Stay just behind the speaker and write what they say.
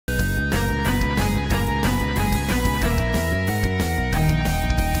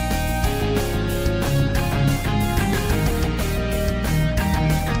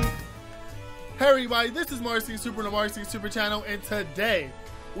everybody, this is Marz Super on the Marz Super channel, and today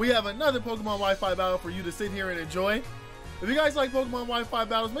we have another Pokemon Wi-Fi battle for you to sit here and enjoy. If you guys like Pokemon Wi-Fi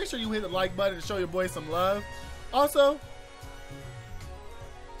battles, make sure you hit the like button to show your boy some love. Also,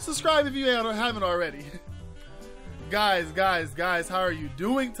 subscribe if you haven't already. Guys, how are you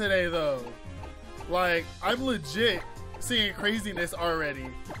doing today though? Like, I'm legit seeing craziness already.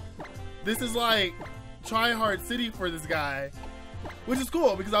 This is like try-hard city for this guy, which is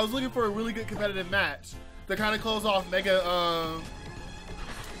cool because I was looking for a really good competitive match to kind of close off the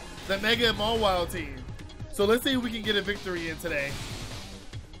Mega Mawile team. So let's see if we can get a victory in today.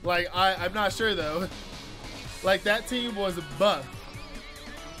 Like, I'm not sure though. Like, that team was buff,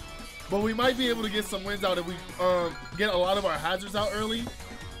 but we might be able to get some wins out if we get a lot of our hazards out early.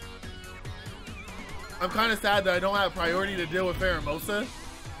 I'm kind of sad that I don't have priority to deal with Pheromosa.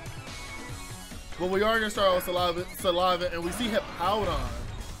 But we are going to start with Saliva, and we see Hippowdon.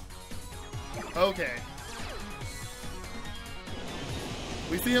 Okay.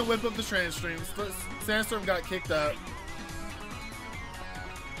 We see him whip up the Transstream. Sandstorm got kicked up.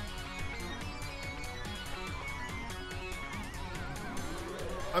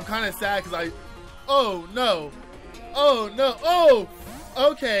 I'm kind of sad because oh no. Oh no. Oh!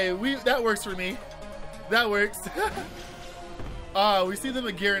 Okay, that works for me. That works. We see the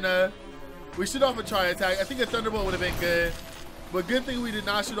Magearna. We shoot off a Tri-Attack. I think a Thunderbolt would have been good. But good thing we did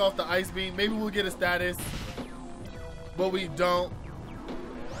not shoot off the Ice Beam. Maybe we'll get a status. But we don't.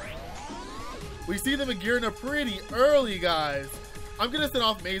 We see the Magearna pretty early, guys. I'm going to set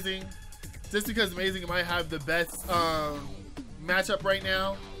off Amazing. Just because Amazing might have the best matchup right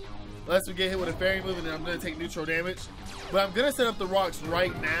now. Unless we get hit with a Fairy move and then I'm going to take neutral damage. But I'm going to set up the rocks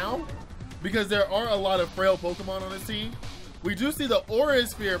right now, because there are a lot of frail Pokemon on this team. We do see the Aura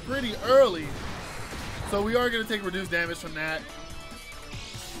Sphere pretty early, so we are going to take reduced damage from that.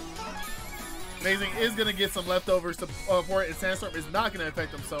 Amazing is going to get some leftover support, and Sandstorm is not going to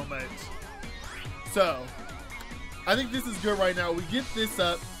affect him so much. So, I think this is good right now. We get this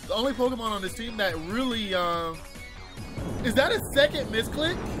up. The only Pokemon on this team that really, is that a second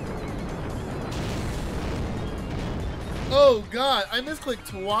misclick? Oh God, I misclicked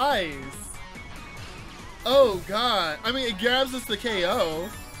twice. Oh God, I mean, it grabs us the KO.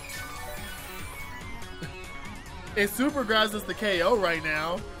 It super grabs us the KO right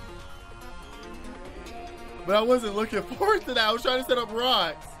now. But I wasn't looking forward to that. I was trying to set up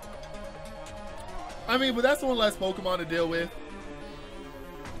rocks. I mean, but that's one less Pokemon to deal with.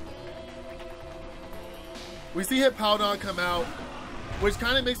 We see Hippowdon come out, which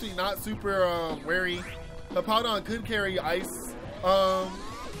kind of makes me not super wary. Hippowdon could carry Ice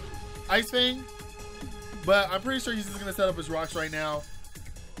Fang. But I'm pretty sure he's just going to set up his rocks right now.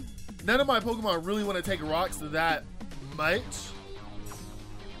 None of my Pokemon really want to take rocks that much.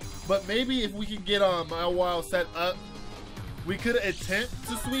 But maybe if we can get Mawile set up, we could attempt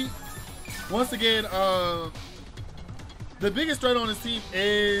to sweep. Once again, the biggest threat on this team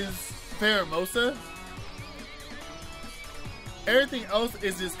is Pheromosa. Everything else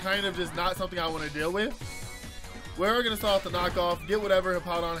is just kind of just not something I want to deal with. We're going to start off the knockoff, get whatever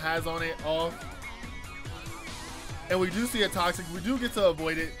Hippowdon has on it off. And we do see a Toxic. We do get to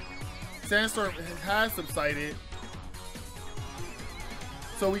avoid it. Sandstorm has subsided,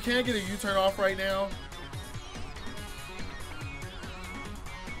 so we can't get a U-turn off right now.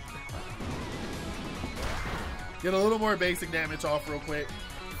 Get a little more basic damage off real quick.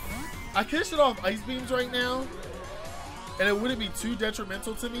 I could shut off Ice Beams right now, and it wouldn't be too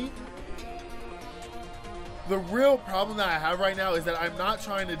detrimental to me. The real problem that I have right now is that I'm not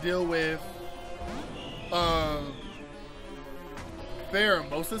trying to deal with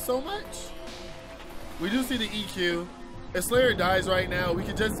Pheromosa so much. We do see the EQ. If Slayer dies right now, we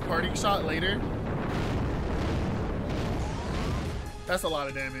could just Parting Shot later. That's a lot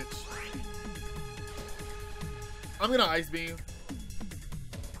of damage. I'm gonna Ice Beam.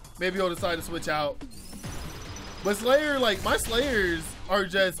 Maybe he'll decide to switch out. But Slayer, like, my Slayers are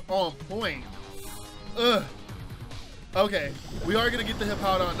just on point. Ugh. Okay, we are gonna get the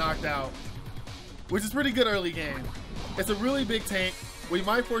Hippowdon knocked out, which is pretty good early game. It's a really big tank. We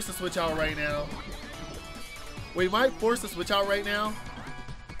might force to switch out right now.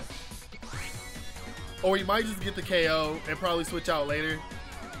 Or we might just get the KO and probably switch out later.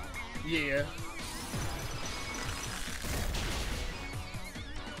 Yeah.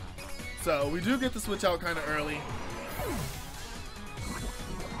 So we do get the switch out kind of early.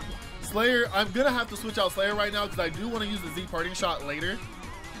 Slayer, I'm going to have to switch out Slayer right now because I do want to use the Z Parting Shot later.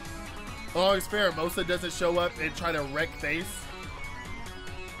 As long as Pheromosa doesn't show up and try to wreck face.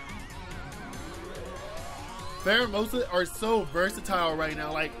 Pheromosa are so versatile right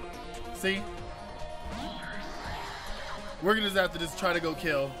now. Like, see? We're gonna just have to just try to go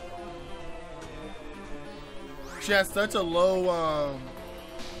kill. She has such a low,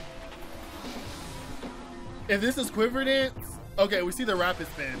 if this is Quiver Dance, okay, we see the rapid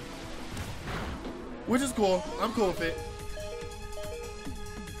spin. Which is cool. I'm cool with it.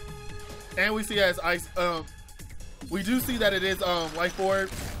 And we see as ice, we do see that it is life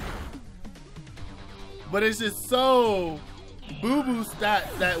orb. But it's just so boo-boo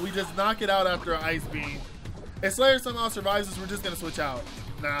stats that we just knock it out after an ice beam. If Slayer somehow survives this, we're just gonna switch out.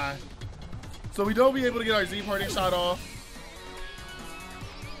 Nah. So we don't be able to get our Z parting shot off.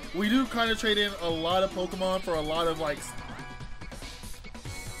 We do kind of trade in a lot of Pokemon for a lot of like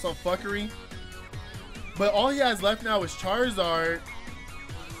some fuckery. But all he has left now is Charizard,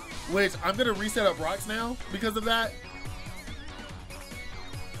 which I'm gonna reset up rocks now because of that.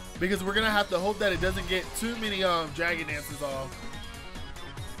 Because we're gonna have to hope that it doesn't get too many Dragon Dances off.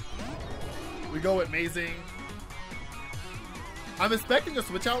 We go with Amazing. I'm expecting a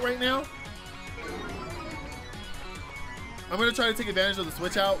switch out right now. I'm gonna try to take advantage of the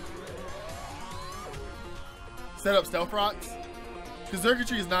switch out. Set up Stealth Rocks. Because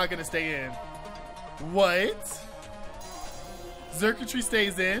Xurkitree is not gonna stay in. What? Xurkitree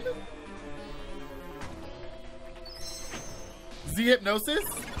stays in? Z-Hypnosis?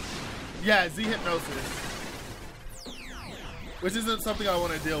 Yeah, Z-Hypnosis. Which isn't something I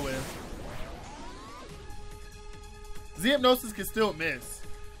want to deal with. Z-Hypnosis can still miss.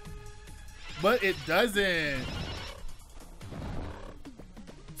 But it doesn't.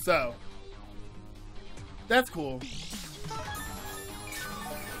 So. That's cool.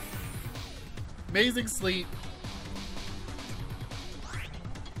 Amazing Sleep.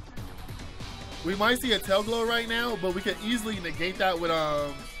 We might see a Tail Glow right now, but we could easily negate that with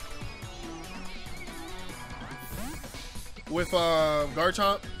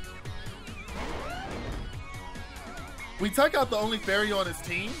Garchomp. We took out the only fairy on his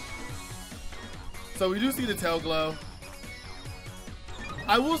team, so we do see the Tail Glow.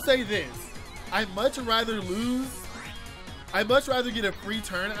 I will say this: I'd much rather lose. I'd much rather get a free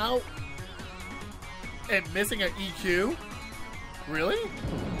turn out and missing an EQ. Really?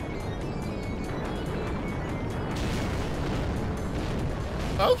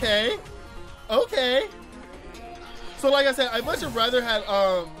 Okay. Okay. So like I said, I much rather had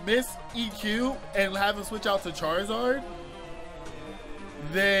miss EQ and have him switch out to Charizard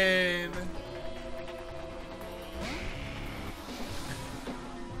than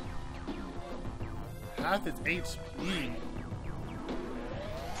half its HP.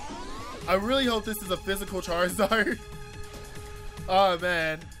 I really hope this is a physical Charizard. Oh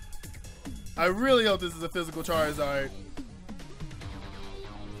man. I really hope this is a physical Charizard.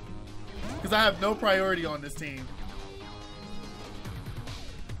 Because I have no priority on this team.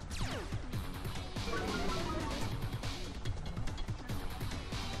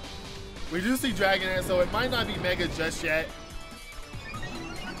 We do see Dragonair, so it might not be Mega just yet.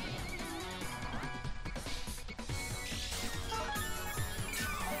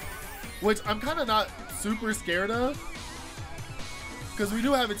 Which I'm kind of not super scared of. Because we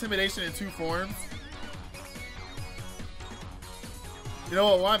do have Intimidation in 2 forms. You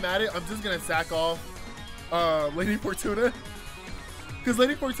know what, while I'm at it, I'm just going to sack off Lady Fortuna. Because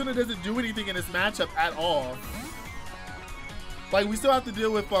Lady Fortuna doesn't do anything in this matchup at all. Like, we still have to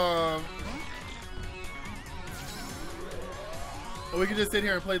deal with, we can just sit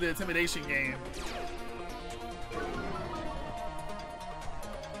here and play the Intimidation game.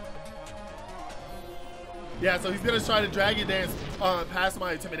 Yeah, so he's going to try to Dragon Dance past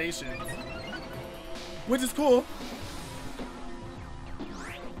my Intimidation. Which is cool.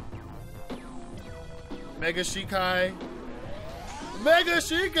 Mega Shikai. Mega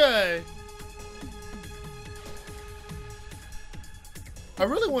Shikai! I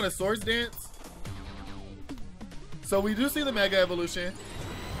really want a Swords Dance. So we do see the Mega Evolution.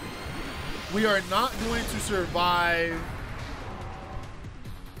 We are not going to survive.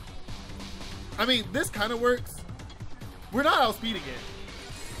 I mean, this kind of works. We're not outspeeding it.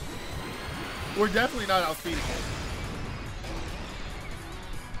 We're definitely not outspeeding it.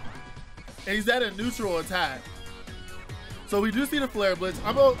 And he's at a neutral attack. So we do see the Flare Blitz.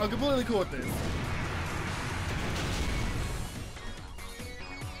 I'm completely cool with this.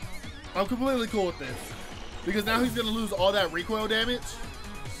 I'm completely cool with this. Because now he's going to lose all that recoil damage.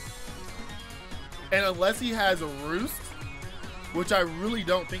 And unless he has a Roost, which I really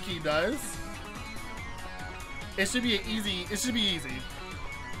don't think he does, it should be an easy. It should be easy.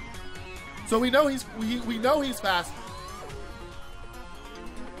 So we know he's faster.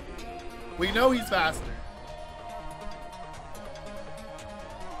 We know he's faster.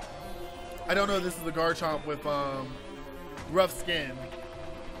 I don't know if this is the Garchomp with rough skin.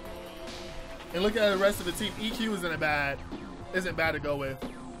 And looking at the rest of the team, EQ isn't bad to go with.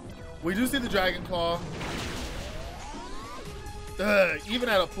 We do see the Dragon Claw. Even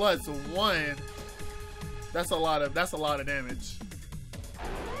at a plus 1, that's a lot of damage.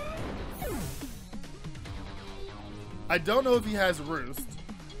 I don't know if he has Roost,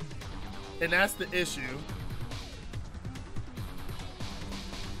 and that's the issue.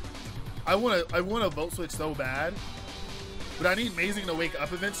 I want a Volt Switch so bad, but I need Amazing to wake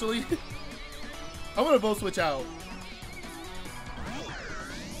up eventually. I want to Volt Switch out.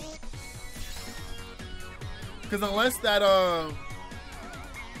 Because unless that,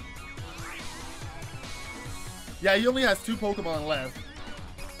 yeah, he only has 2 Pokemon left.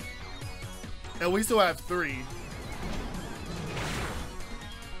 And we still have 3.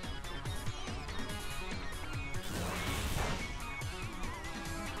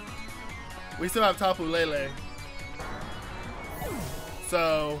 We still have Tapu Lele.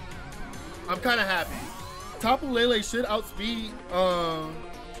 So, I'm kind of happy. Tapu Lele should outspeed,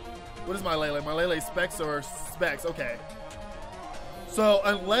 what is my Lele? My Lele Specs or Specs? Okay. So,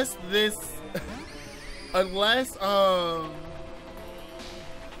 unless this... unless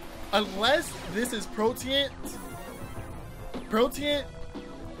this is Proteant,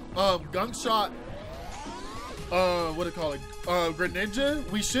 Gunk Shot, what do you call it? Greninja,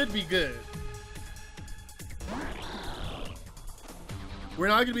 we should be good. We're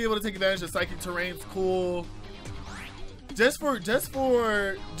not gonna be able to take advantage of Psychic Terrain's cool. Just for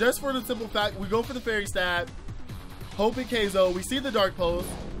the simple fact, we go for the Fairy Stab, hope it KO. We see the Dark Pulse,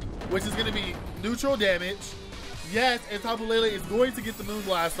 which is gonna be neutral damage. Yes, and Tapu Lele is going to get the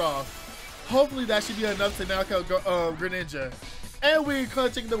Moonblast off. Hopefully that should be enough to knock out Greninja. And we're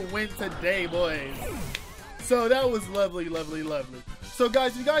clutching the win today, boys. So that was lovely, lovely, lovely. So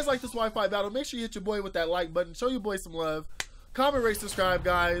guys, if you guys like this Wi-Fi battle, make sure you hit your boy with that like button. Show your boy some love. Comment, rate, subscribe,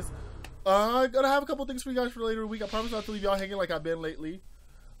 guys. I'm gonna have a couple things for you guys for later in the week. I promise not to leave y'all hanging like I've been lately.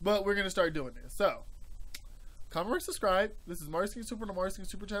 But we're gonna start doing this. So, comment, rate, subscribe. This is Marz King Super on the Marz King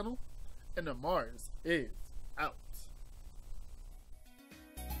Super channel. And the Marz is out.